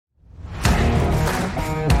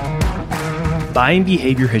Buying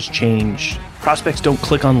behavior has changed. Prospects don't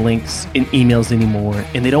click on links in emails anymore,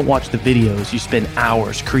 and they don't watch the videos you spend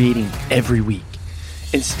hours creating every week.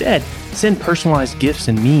 Instead, send personalized gifts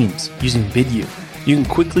and memes using Vidyou. You can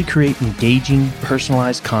quickly create engaging,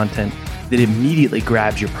 personalized content that immediately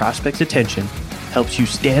grabs your prospect's attention, helps you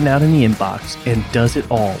stand out in the inbox, and does it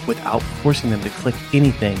all without forcing them to click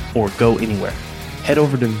anything or go anywhere. Head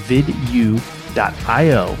over to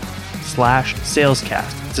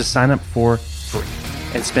vidyou.io/salescast to sign up for free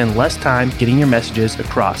and spend less time getting your messages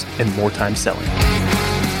across and more time selling.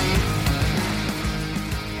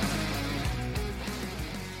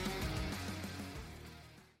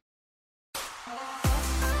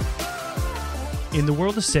 In the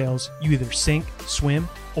world of sales, you either sink, swim,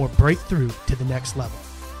 or break through to the next level.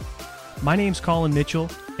 My name's Colin Mitchell,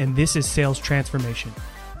 and this is Sales Transformation,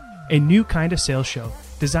 a new kind of sales show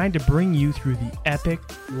designed to bring you through the epic,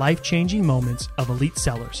 life-changing moments of elite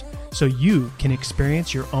sellers so you can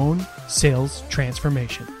experience your own sales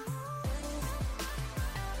transformation.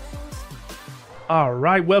 All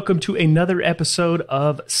right, welcome to another episode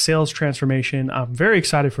of Sales Transformation. I'm very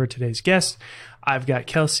excited for today's guest. I've got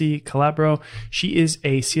Kelsey Calabro. She is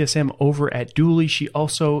a CSM over at Dooly. She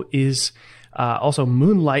also is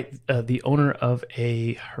Moonlight, the owner of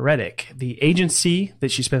A Heretic, the agency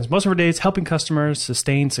that she spends most of her days helping customers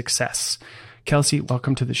sustain success. Kelsey,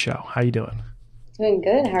 welcome to the show. How you doing? Doing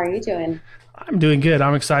good. How are you doing? I'm doing good.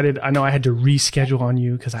 I'm excited. I know I had to reschedule on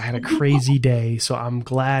you because I had a crazy day, so I'm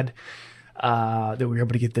glad that we were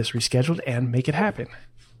able to get this rescheduled and make it happen.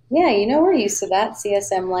 Yeah, we're used to that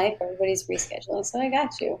CSM life. Everybody's rescheduling, so I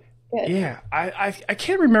got you. Good. Yeah, I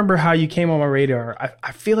can't remember how you came on my radar.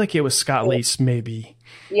 I feel like it was Scott Lace, maybe.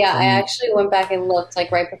 Yeah, I actually went back and looked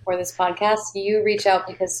like right before this podcast. You reached out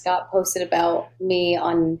because Scott posted about me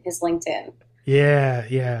on his LinkedIn. Yeah.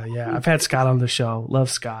 I've had Scott on the show. Love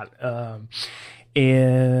Scott.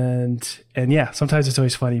 And yeah, sometimes it's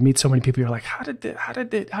always funny. You meet so many people. You're like, how did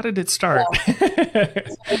it start? Yeah.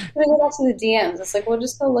 Go back to the DMs. It's like, well,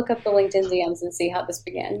 just go look up the LinkedIn DMs and see how this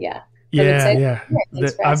began. Yeah. Yeah.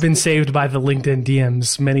 I've been saved by the LinkedIn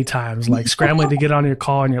DMs many times, like scrambling to get on your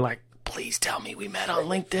call, and you're like, please tell me we met on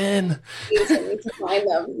LinkedIn. Need to find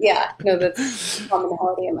them. Yeah. No, that's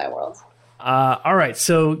commonality in my world. All right.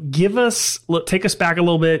 So take us back a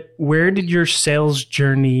little bit. Where did your sales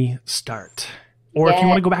journey start? Or if you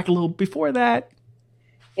want to go back a little before that.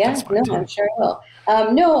 Yeah, no, I'm sure I will.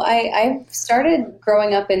 I started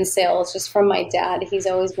growing up in sales just from my dad. He's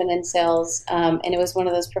always been in sales. And it was one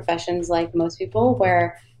of those professions like most people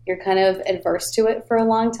where you're kind of adverse to it for a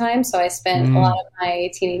long time. So I spent a lot of my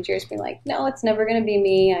teenage years being like, no, it's never going to be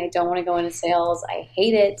me. I don't want to go into sales. I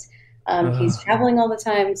hate it. He's traveling all the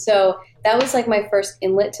time. So that was like my first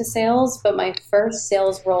inlet to sales. But my first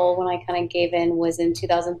sales role when I kind of gave in was in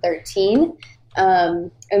 2013.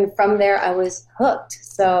 And from there, I was hooked.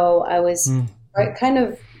 So I was kind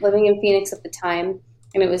of living in Phoenix at the time.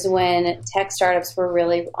 And it was when tech startups were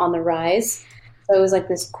really on the rise. So it was like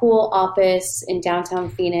this cool office in downtown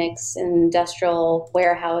Phoenix, an industrial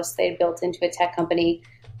warehouse they had built into a tech company.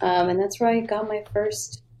 And that's where I got my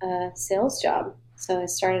first sales job. So I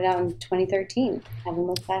started out in 2013. Haven't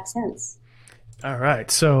looked back since. All right.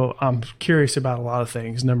 So I'm curious about a lot of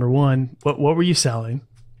things. Number one, what were you selling?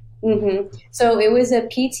 So it was a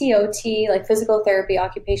PTOT, like physical therapy,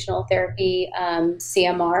 occupational therapy,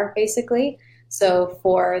 CMR, basically. So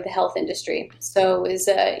for the health industry. So it was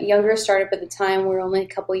a younger startup at the time. We were only a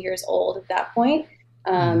couple of years old at that point.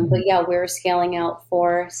 But yeah, we were scaling out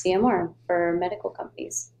for CMR for medical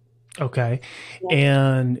companies. Okay. Yeah.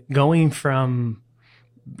 And going from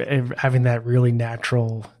having that really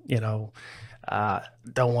natural, don't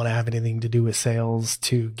want to have anything to do with sales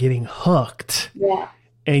to getting hooked. Yeah.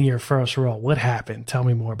 In your first role, what happened? Tell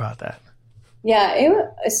me more about that. Yeah.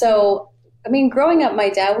 Growing up, my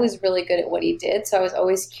dad was really good at what he did. So I was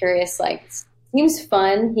always curious, like, it seems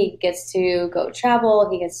fun. He gets to go travel.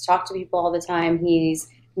 He gets to talk to people all the time.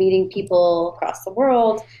 He's meeting people across the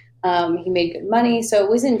world. He made good money. So it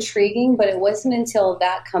was intriguing, but it wasn't until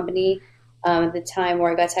that company at the time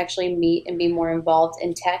where I got to actually meet and be more involved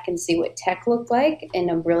in tech and see what tech looked like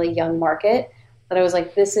in a really young market that I was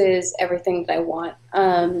like, this is everything that I want.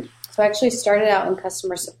 So I actually started out in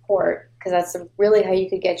customer support because that's really how you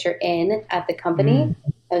could get your in at the company.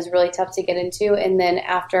 It was really tough to get into. And then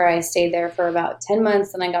after I stayed there for about 10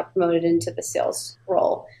 months, then I got promoted into the sales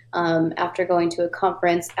role after going to a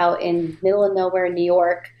conference out in middle of nowhere, New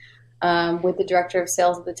York, with the director of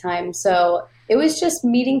sales at the time. So it was just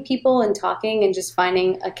meeting people and talking and just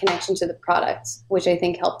finding a connection to the product, which I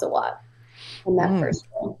think helped a lot in that first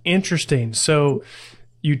role. Interesting. So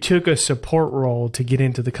you took a support role to get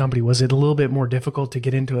into the company. Was it a little bit more difficult to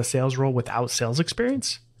get into a sales role without sales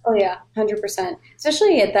experience? Oh yeah, 100%.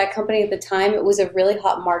 Especially at that company at the time, it was a really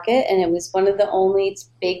hot market, and it was one of the only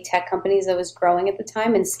big tech companies that was growing at the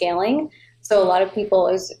time and scaling. So a lot of people,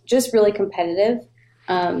 it was just really competitive.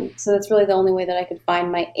 So that's really the only way that I could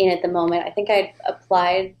find my in at the moment. I think I'd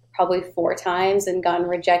applied probably 4 times and gotten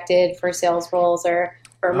rejected for sales roles or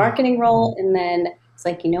for a marketing role, and then it's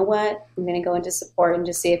like, you know what? I'm going to go into support and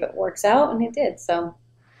just see if it works out. And it did. So,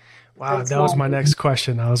 wow, that was my next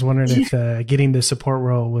question. I was wondering if getting the support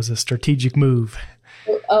role was a strategic move.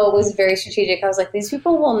 Oh, it was very strategic. I was like, these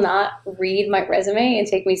people will not read my resume and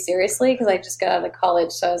take me seriously because I just got out of college.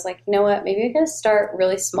 So I was like, you know what? Maybe I'm going to start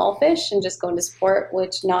really small fish and just go into support,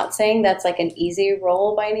 which not saying that's like an easy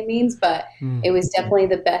role by any means, but it was definitely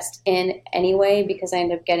the best in anyway because I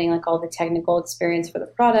ended up getting like all the technical experience for the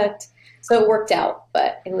product. So it worked out,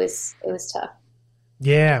 but it was tough.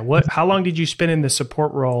 Yeah. How long did you spend in the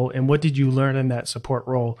support role, and what did you learn in that support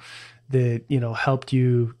role that, helped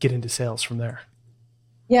you get into sales from there?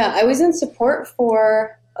 Yeah, I was in support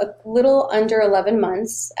for a little under 11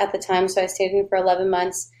 months at the time. So I stayed in for 11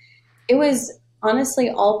 months. It was honestly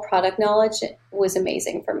all product knowledge was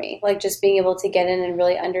amazing for me. Like just being able to get in and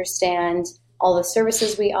really understand all the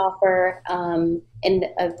services we offer in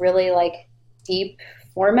a really like deep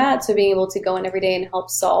format. So being able to go in every day and help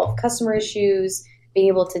solve customer issues, being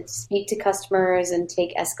able to speak to customers and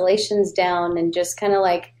take escalations down and just kind of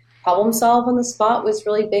like problem solve on the spot was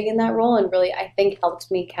really big in that role and really, I think,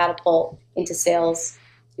 helped me catapult into sales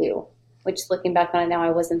too, which looking back on it now,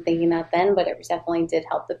 I wasn't thinking that then, but it definitely did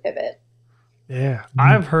help the pivot. Yeah.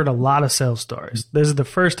 I've heard a lot of sales stories. This is the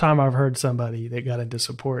first time I've heard somebody that got into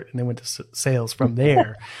support and then went to sales from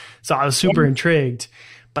there. So I was super intrigued,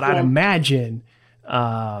 but I'd imagine,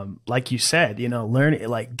 like you said, learning,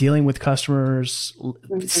 like dealing with customers,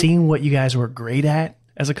 seeing what you guys were great at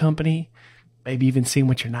as a company, maybe even seeing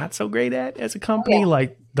what you're not so great at as a company.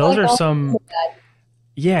 Like those are some,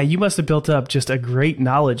 you must have built up just a great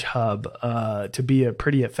knowledge hub to be a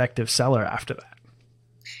pretty effective seller after that.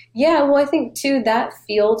 Yeah, well, I think too, that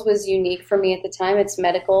field was unique for me at the time. It's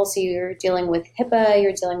medical. So you're dealing with HIPAA,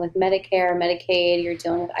 you're dealing with Medicare, Medicaid, you're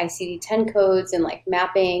dealing with ICD-10 codes and like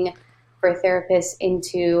mapping for therapists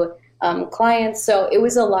into clients. So it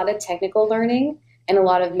was a lot of technical learning and a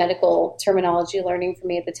lot of medical terminology learning for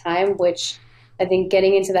me at the time, which I think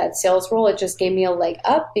getting into that sales role, it just gave me a leg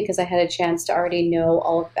up because I had a chance to already know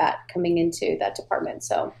all of that coming into that department.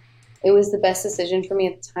 So it was the best decision for me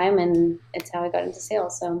at the time, and it's how I got into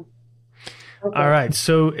sales. So, okay. All right.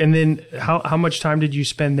 So, and then how much time did you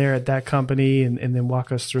spend there at that company, and then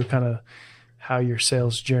walk us through kind of how your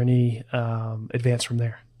sales journey advanced from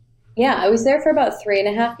there? Yeah, I was there for about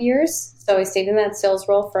 3.5 years. So I stayed in that sales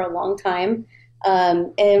role for a long time.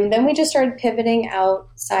 And then we just started pivoting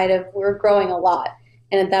outside of, we were growing a lot.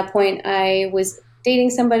 And at that point, I was dating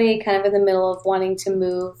somebody kind of in the middle of wanting to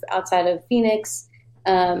move outside of Phoenix.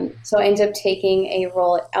 So I ended up taking a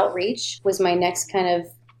role at Outreach, was my next kind of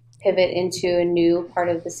pivot into a new part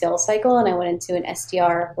of the sales cycle. And I went into an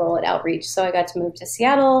SDR role at Outreach. So I got to move to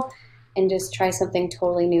Seattle and just try something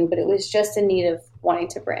totally new. But it was just in need of wanting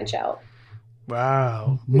to branch out.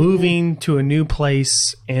 Wow. Moving to a new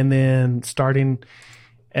place and then starting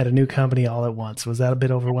at a new company all at once. Was that a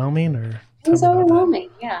bit overwhelming, or? It was overwhelming.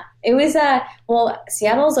 Yeah. It was,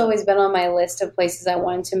 Seattle's always been on my list of places I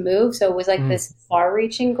wanted to move. So it was like this far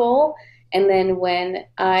reaching goal. And then when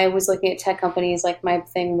I was looking at tech companies, like my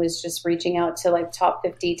thing was just reaching out to like top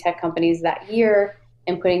 50 tech companies that year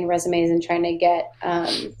and putting resumes and trying to get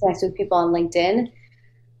connected with people on LinkedIn.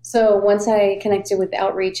 So once I connected with the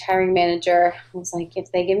Outreach hiring manager, I was like,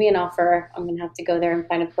 if they give me an offer, I'm going to have to go there and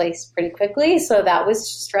find a place pretty quickly. So that was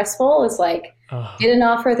stressful. It's like, get an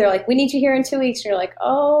offer. They're like, we need you here in 2 weeks. And you're like,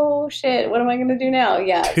 oh shit, what am I going to do now?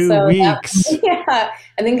 Yeah. 2 weeks. I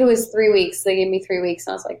think it was 3 weeks. They gave me 3 weeks.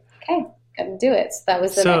 And I was like, okay, got to do it. So that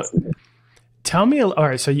was the next move. Tell me, all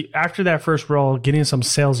right. So after that first role, getting some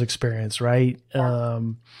sales experience, right? Yeah.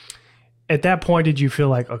 At that point, did you feel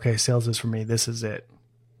like, okay, sales is for me, this is it?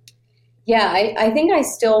 Yeah, I think I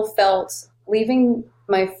still felt leaving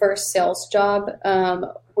my first sales job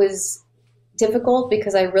was difficult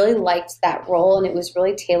because I really liked that role and it was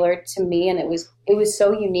really tailored to me and it was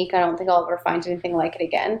so unique. I don't think I'll ever find anything like it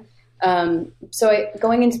again. So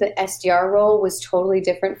going into the SDR role was totally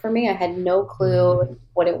different for me. I had no clue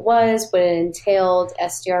what it was, what it entailed.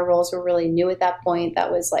 SDR roles were really new at that point.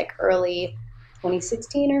 That was like early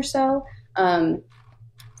 2016 or so.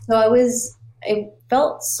 I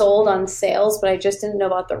felt sold on sales, but I just didn't know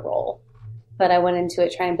about the role. But I went into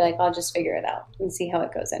it trying to be like, I'll just figure it out and see how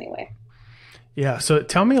it goes anyway. Yeah. So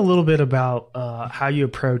tell me a little bit about how you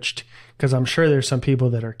approached, because I'm sure there's some people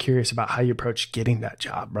that are curious about how you approach getting that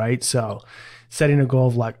job, right? So setting a goal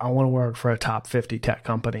of like, I want to work for a top 50 tech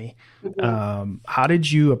company. Mm-hmm. How did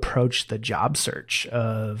you approach the job search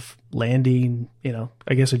of landing,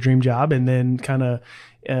 I guess a dream job and then kind of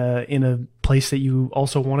in a place that you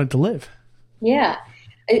also wanted to live? Yeah.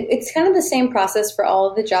 It's kind of the same process for all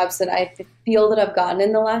of the jobs that I feel that I've gotten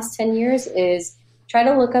in the last 10 years is try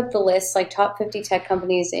to look up the list, like top 50 tech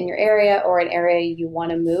companies in your area or an area you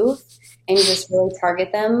want to move, and just really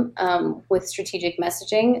target them with strategic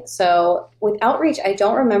messaging. So with outreach, I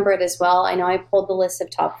don't remember it as well. I know I pulled the list of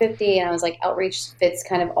top 50 and I was like, outreach fits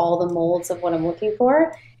kind of all the molds of what I'm looking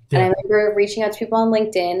for. And I Yeah. remember reaching out to people on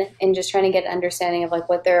LinkedIn and just trying to get an understanding of like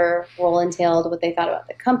what their role entailed, what they thought about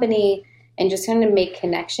the company, and just kind of make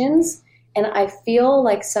connections. And I feel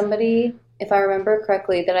like somebody, if I remember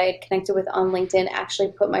correctly, that I had connected with on LinkedIn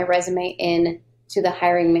actually put my resume in to the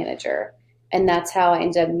hiring manager. And that's how I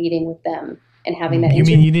ended up meeting with them and having that You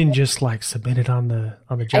mean interview. you didn't just like submit it on the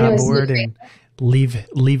And it job was board and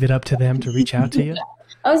leave it up to them to reach out to you?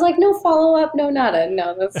 I was like, no follow up, no nada.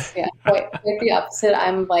 No, that's quite the opposite.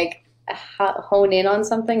 I'm like hone in on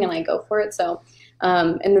something and I go for it. So,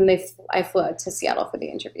 and then I flew out to Seattle for the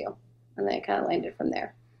interview, and then it kind of landed from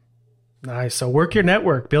there. Nice. So work your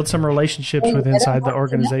network, build some relationships And with I don't inside the have to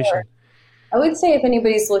network. organization. I would say if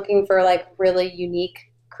anybody's looking for like really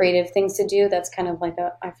unique, creative things to do, that's kind of like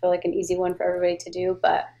I feel like an easy one for everybody to do.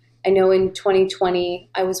 But I know in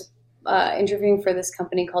 2020, I was interviewing for this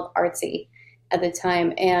company called Artsy at the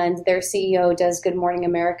time, and their CEO does Good Morning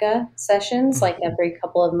America sessions like every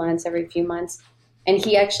couple of months, every few months. And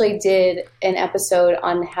he actually did an episode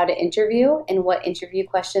on how to interview and what interview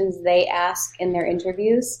questions they ask in their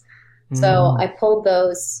interviews. So I pulled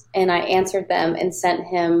those and I answered them and sent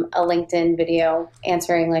him a LinkedIn video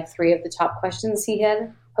answering like three of the top questions he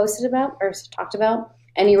had posted about or talked about.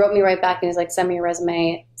 And he wrote me right back and he was like, send me your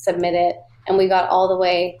resume, submit it. And we got all the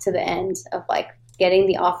way to the end of like getting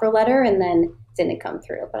the offer letter and then didn't come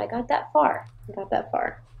through. But I got that far. I got that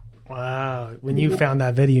far. Wow. When you found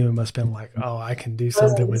that video, it must have been like, oh, I can do I was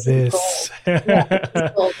something like, with this is this. gold. Yeah, this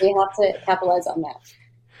is gold. We have to capitalize on that.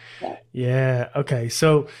 Yeah. Yeah. Okay.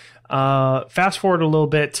 So fast forward a little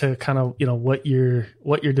bit to kind of, what you're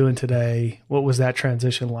doing today. What was that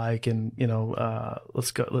transition like? And,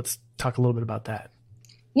 let's talk a little bit about that.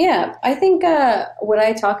 Yeah, I think what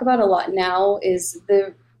I talk about a lot now is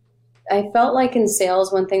I felt like in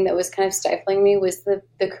sales, one thing that was kind of stifling me was the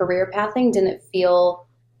career pathing didn't feel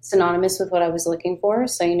synonymous with what I was looking for.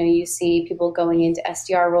 So, you see people going into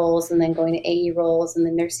SDR roles and then going to AE roles and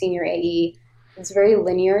then their senior AE. It's very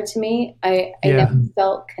linear to me. I never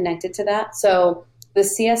felt connected to that. So the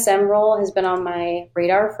CSM role has been on my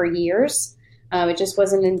radar for years. It just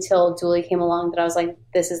wasn't until Dooly came along that I was like,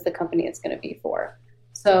 this is the company it's going to be for.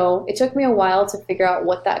 So it took me a while to figure out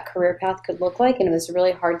what that career path could look like, and it was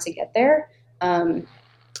really hard to get there. But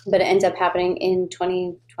it ended up happening in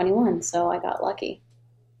 2021, so I got lucky.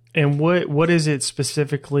 And what is it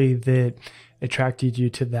specifically that attracted you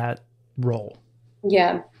to that role?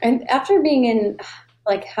 Yeah, and after being in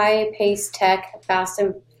like high-paced tech, fast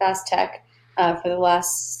tech for the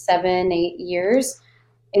last 7-8 years,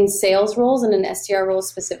 in sales roles and in SDR roles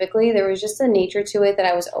specifically, there was just a nature to it that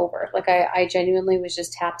I was over. Like I genuinely was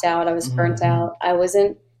just tapped out. I was burnt out. I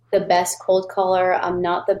wasn't the best cold caller. I'm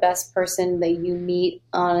not the best person that you meet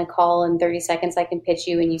on a call in 30 seconds. I can pitch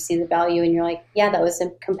you and you see the value and you're like, yeah, that was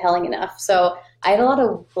compelling enough. So I had a lot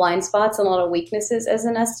of blind spots and a lot of weaknesses as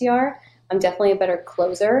an SDR. I'm definitely a better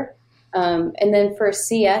closer. And then for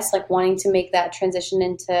CS, like wanting to make that transition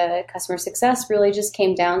into customer success really just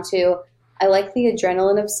came down to I like the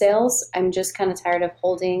adrenaline of sales. I'm just kind of tired of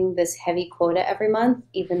holding this heavy quota every month,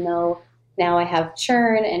 even though now I have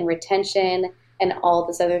churn and retention and all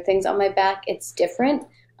this other things on my back. It's different.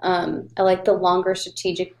 I like the longer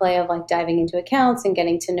strategic play of like diving into accounts and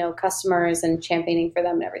getting to know customers and championing for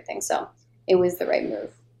them and everything. So it was the right move.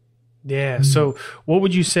 Yeah. So what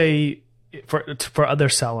would you say for other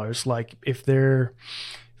sellers, like if they're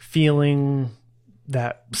feeling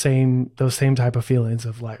those same type of feelings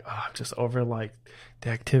of like, oh, I'm just over like the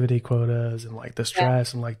activity quotas and like the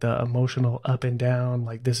stress and like the emotional up and down,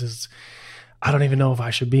 like I don't even know if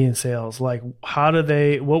I should be in sales. Like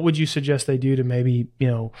what would you suggest they do to maybe,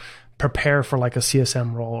 prepare for like a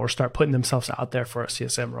CSM role or start putting themselves out there for a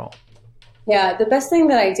CSM role? Yeah. The best thing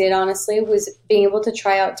that I did honestly was being able to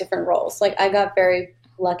try out different roles. Like I got very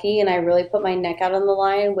lucky and I really put my neck out on the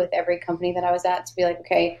line with every company that I was at to be like,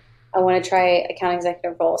 okay, I want to try account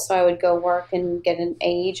executive role. So I would go work and get an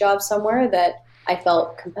AE job somewhere that I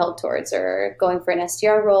felt compelled towards, or going for an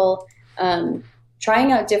SDR role.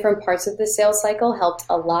 Trying out different parts of the sales cycle helped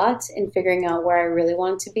a lot in figuring out where I really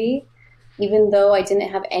wanted to be. Even though I didn't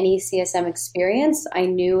have any CSM experience, I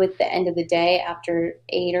knew at the end of the day, after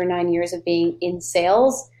 8 or 9 years of being in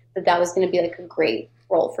sales, that was going to be like a great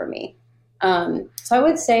role for me. So I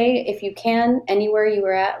would say if you can, anywhere you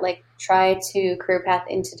were at, like try to career path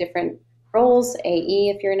into different roles, AE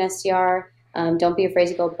if you're an SDR. Don't be afraid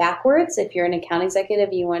to go backwards. If you're an account executive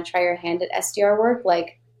and you want to try your hand at SDR work,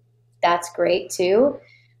 like that's great too.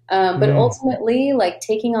 But ultimately, like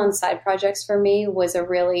taking on side projects for me was a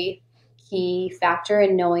really key factor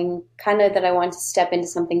in knowing kind of that I wanted to step into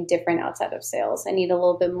something different outside of sales. I need a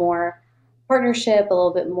little bit more partnership, a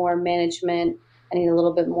little bit more management. I need a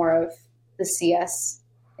little bit more of the CS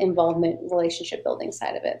involvement, relationship building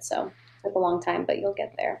side of it. So it took a long time, but you'll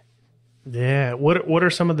get there. Yeah. What are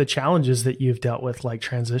some of the challenges that you've dealt with, like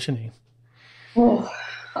transitioning? Like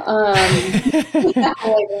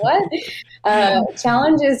what?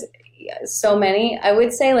 Challenges, so many. I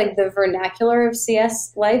would say like the vernacular of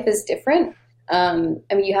CS life is different. I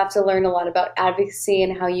mean, you have to learn a lot about advocacy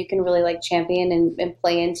and how you can really like champion and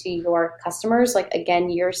play into your customers. Like, again,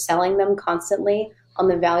 you're selling them constantly on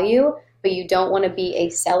the value, but you don't want to be a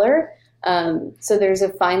seller. So there's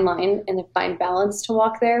a fine line and a fine balance to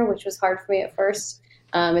walk there, which was hard for me at first,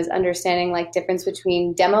 is understanding like difference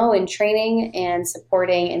between demo and training and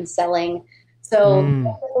supporting and selling. So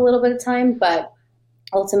that took a little bit of time, but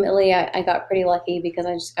ultimately I got pretty lucky because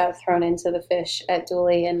I just got thrown into the fish at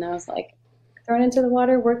Dooly and I was like, thrown into the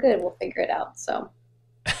water, we're good. We'll figure it out. So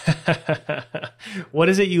what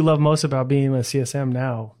is it you love most about being a CSM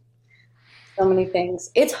now? So many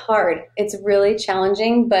things. It's hard. It's really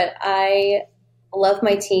challenging, but I love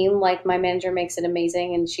my team. Like my manager makes it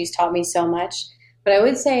amazing and she's taught me so much. But I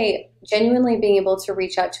would say genuinely being able to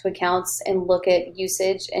reach out to accounts and look at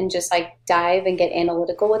usage and just like dive and get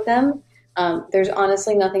analytical with them. There's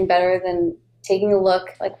honestly nothing better than taking a look.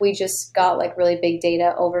 Like we just got like really big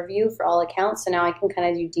data overview for all accounts. So now I can kind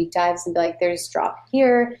of do deep dives and be like, there's drop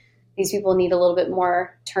here. These people need a little bit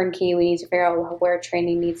more turnkey. We need to figure out where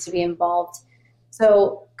training needs to be involved.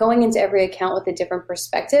 So going into every account with a different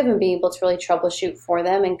perspective and being able to really troubleshoot for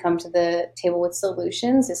them and come to the table with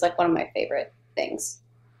solutions is like one of my favorite things.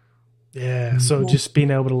 Yeah. So just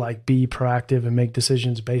being able to like be proactive and make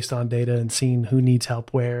decisions based on data and seeing who needs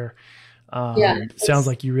help where. Sounds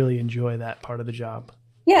like you really enjoy that part of the job.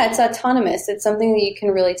 Yeah, it's autonomous. It's something that you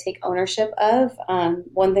can really take ownership of.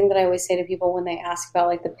 One thing that I always say to people when they ask about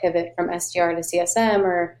like the pivot from SDR to CSM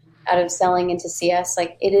or out of selling into CS,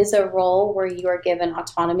 like it is a role where you are given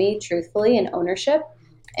autonomy, truthfully, and ownership.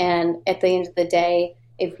 And at the end of the day,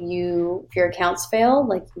 if your accounts fail,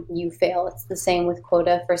 like you fail. It's the same with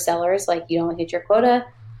quota for sellers. Like you don't hit your quota,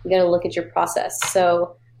 you got to look at your process.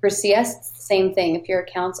 So for CS, it's the same thing. If your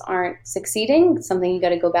accounts aren't succeeding, it's something you got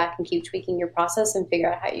to go back and keep tweaking your process and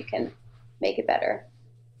figure out how you can make it better.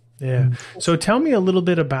 Yeah. So tell me a little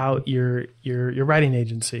bit about your writing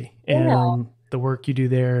agency and the work you do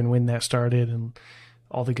there and when that started and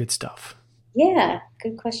all the good stuff. Yeah,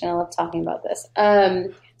 good question. I love talking about this.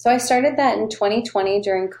 So I started that in 2020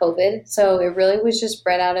 during COVID. So it really was just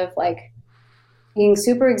bred out of like being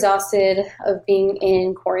super exhausted of being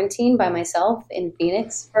in quarantine by myself in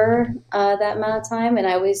Phoenix for that amount of time. And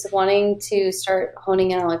I was wanting to start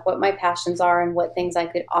honing in on like what my passions are and what things I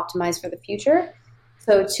could optimize for the future.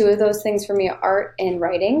 So two of those things for me are art and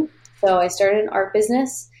writing. So I started an art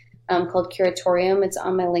business called Curatorium. It's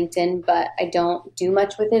on my LinkedIn, but I don't do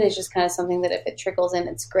much with it. It's just kind of something that if it trickles in,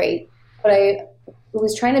 it's great. But I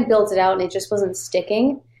was trying to build it out and it just wasn't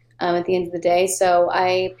sticking. At the end of the day. So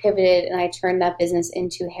I pivoted and I turned that business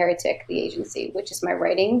into Heretic, the agency, which is my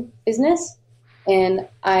writing business. And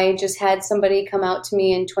I just had somebody come out to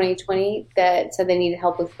me in 2020 that said they needed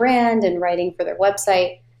help with brand and writing for their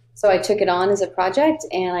website. So I took it on as a project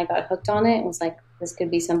and I got hooked on it and was like, this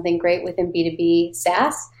could be something great within B2B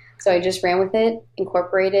SaaS. So I just ran with it,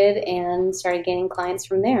 incorporated, and started gaining clients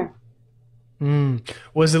from there.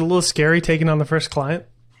 Was it a little scary taking on the first client?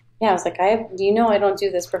 Yeah, I was like, I don't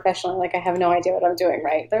do this professionally. Like, I have no idea what I'm doing,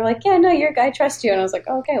 right? They're like, yeah, no, you're a guy, I trust you. And I was like,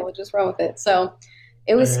 oh, okay, we'll just run with it. So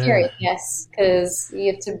it was scary, yes, because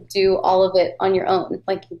you have to do all of it on your own.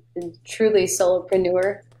 Like, truly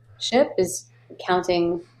solopreneurship is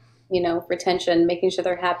counting, retention, making sure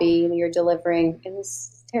they're happy, you're delivering. It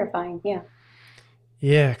was terrifying, yeah.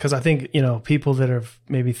 Yeah, because I think, people that are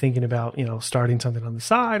maybe thinking about, starting something on the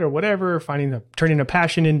side or whatever, turning a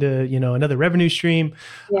passion into, another revenue stream,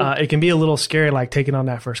 it can be a little scary, like taking on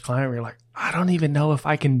that first client where you're like, I don't even know if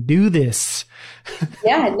I can do this.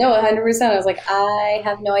 Yeah, no, 100%. I was like, I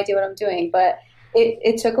have no idea what I'm doing. But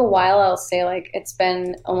It took a while. I'll say, like, it's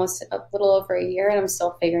been almost a little over a year and I'm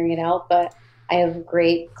still figuring it out, but I have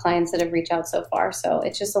great clients that have reached out so far. So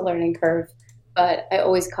it's just a learning curve. But I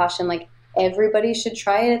always caution, like, everybody should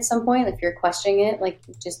try it at some point. If you're questioning it, like,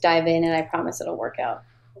 just dive in and I promise it'll work out.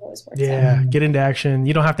 It always works out. Get into action.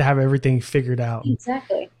 You don't have to have everything figured out.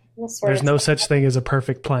 Exactly. There's no such thing as a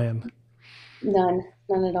perfect plan. None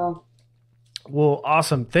at all. Well,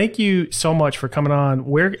 awesome. Thank you so much for coming on.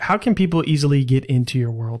 How can people easily get into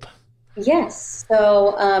your world? Yes.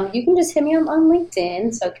 So you can just hit me on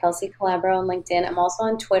LinkedIn. So Kelsey Calabro on LinkedIn. I'm also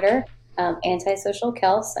on Twitter, Antisocial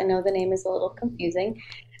Kels. I know the name is a little confusing.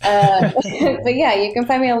 But yeah, you can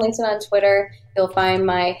find me on LinkedIn, on Twitter. You'll find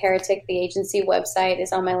my Heretic, the agency website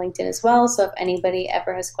is on my LinkedIn as well. So if anybody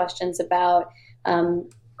ever has questions about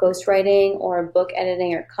ghostwriting or book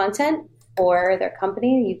editing or content for their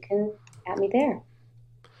company, you can at me there.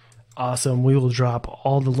 Awesome. We will drop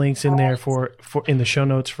all the links in there for in the show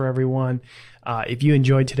notes for everyone. If you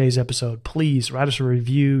enjoyed today's episode, please write us a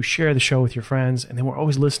review, share the show with your friends, and then we're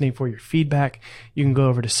always listening for your feedback. You can go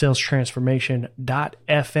over to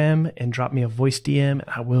salestransformation.fm and drop me a voice DM, and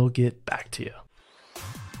I will get back to you.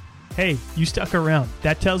 Hey, you stuck around.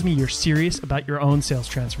 That tells me you're serious about your own sales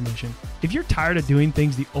transformation. If you're tired of doing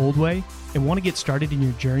things the old way and want to get started in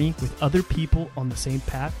your journey with other people on the same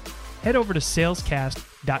path, head over to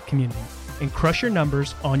salescast.community and crush your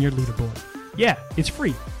numbers on your leaderboard. Yeah, it's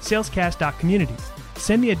free, salescast.community.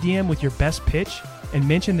 Send me a DM with your best pitch and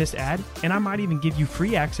mention this ad, and I might even give you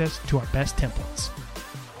free access to our best templates.